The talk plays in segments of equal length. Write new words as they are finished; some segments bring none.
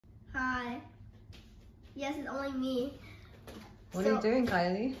Hi. Yes, it's only me. What are you doing,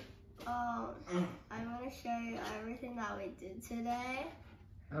 Kylie? I'm gonna show you everything that we did today.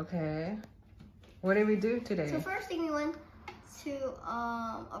 Okay. What did we do today? So first thing we went to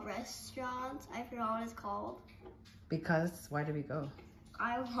a restaurant. I forgot what it's called. Because why did we go?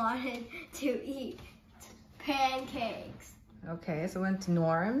 I wanted to eat pancakes. Okay, so we went to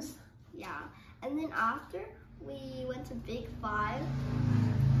Norm's. Yeah, and then after we went to Big Five,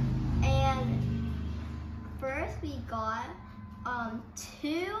 and first we got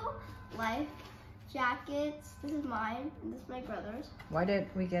 2 life jackets. This is mine, and this is my brother's. Why did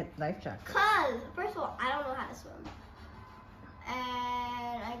we get life jackets? Cause first of all, I don't know how to swim,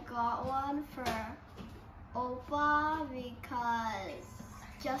 and I got one for Opa because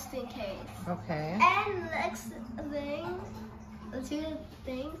just in case. Okay. And the next thing, the 2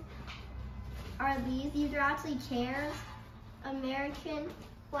 things are these. These are actually chairs, American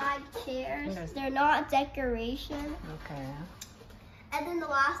flag chairs. Yes. They're not decoration. Okay. And then the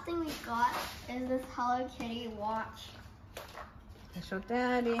last thing we got is this Hello Kitty watch. Show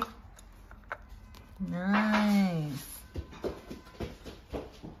Daddy. Nice.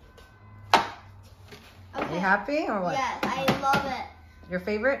 Okay. Are you happy or what? Yes, I love it. Your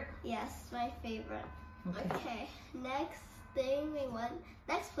favorite? Yes, my favorite. Okay. Okay, next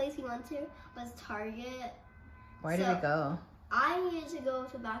place we went to was Target. Why did we go? I needed to go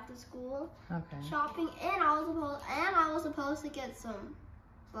to back to school Okay. shopping, and I was supposed to get some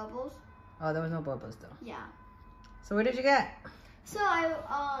bubbles. Oh, there was no bubbles though. Yeah. So what did you get? So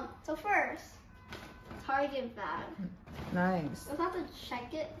so first, Target bag. Nice. Was that the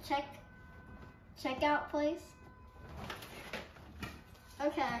checkout place?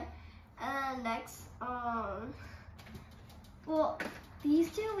 Okay. And next, well,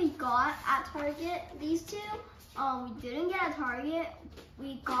 these 2 we got at Target. These 2, we didn't get at Target.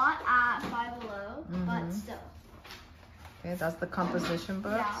 We got at Five Below, but still. Okay, that's the composition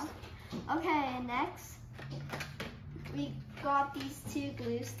books. Yeah. Okay, next, we got these 2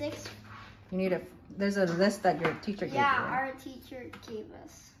 glue sticks. You need there's a list that your teacher gave you. Yeah, right? our teacher gave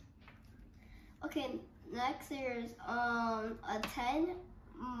us. Okay, next there's a 10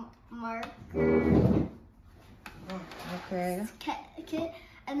 marker Okay. kit,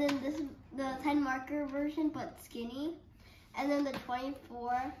 and then this is the 10 marker version but skinny, and then the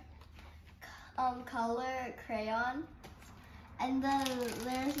 24 color crayon, and then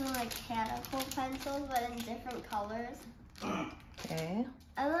there's the mechanical pencils but in different colors. Okay.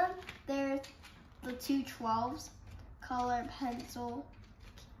 And then there's the 2 12s color pencil,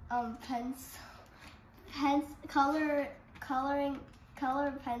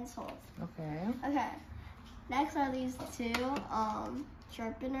 color pencils. Okay. Okay. Next are these 2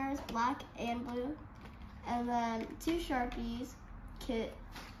 sharpeners, black and blue, and then 2 Sharpies kit,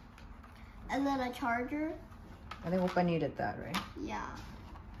 and then a charger. I think Opa needed that, right? Yeah.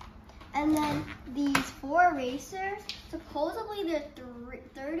 And then these 4 erasers. Supposedly they're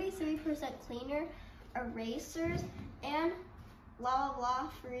 33% cleaner erasers and blah blah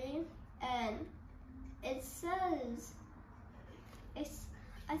free. And it says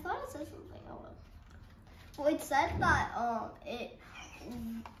I thought it said something. Well, it said that it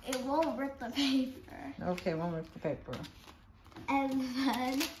won't rip the paper. Okay, won't rip the paper. And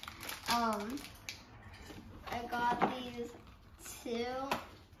then I got these 2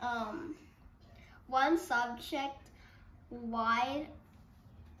 one subject wide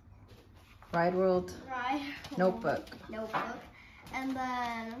World notebook. And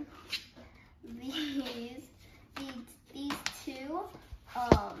then these 2 these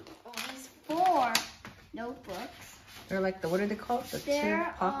 4 notebooks. They're like what are they called? The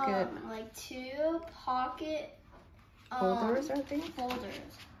They're 2 pocket like 2 pocket folders, I think.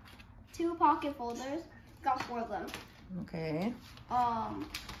 Folders. 2 pocket folders. Got 4 of them. Okay.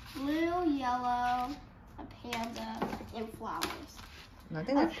 Blue, yellow, a panda, and flowers. I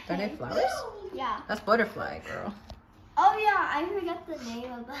think are they flowers? Yeah. That's butterfly, girl. Oh yeah, I forget the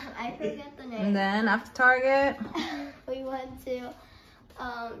name of that. I forget the name. And then after Target, we went to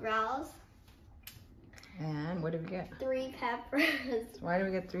Rouse. and what did we get? 3 peppers. Why did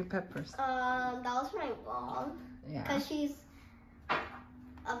we get 3 peppers? That was for my mom. Yeah. Because she's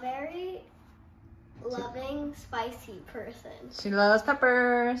a very loving, spicy person. She loves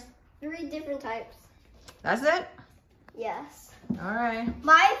peppers. 3 different types. That's it? Yes. All right.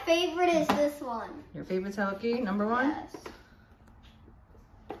 My favorite is this one. Your favorite's Hello Kitty, number 1? Yes.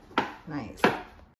 Nice.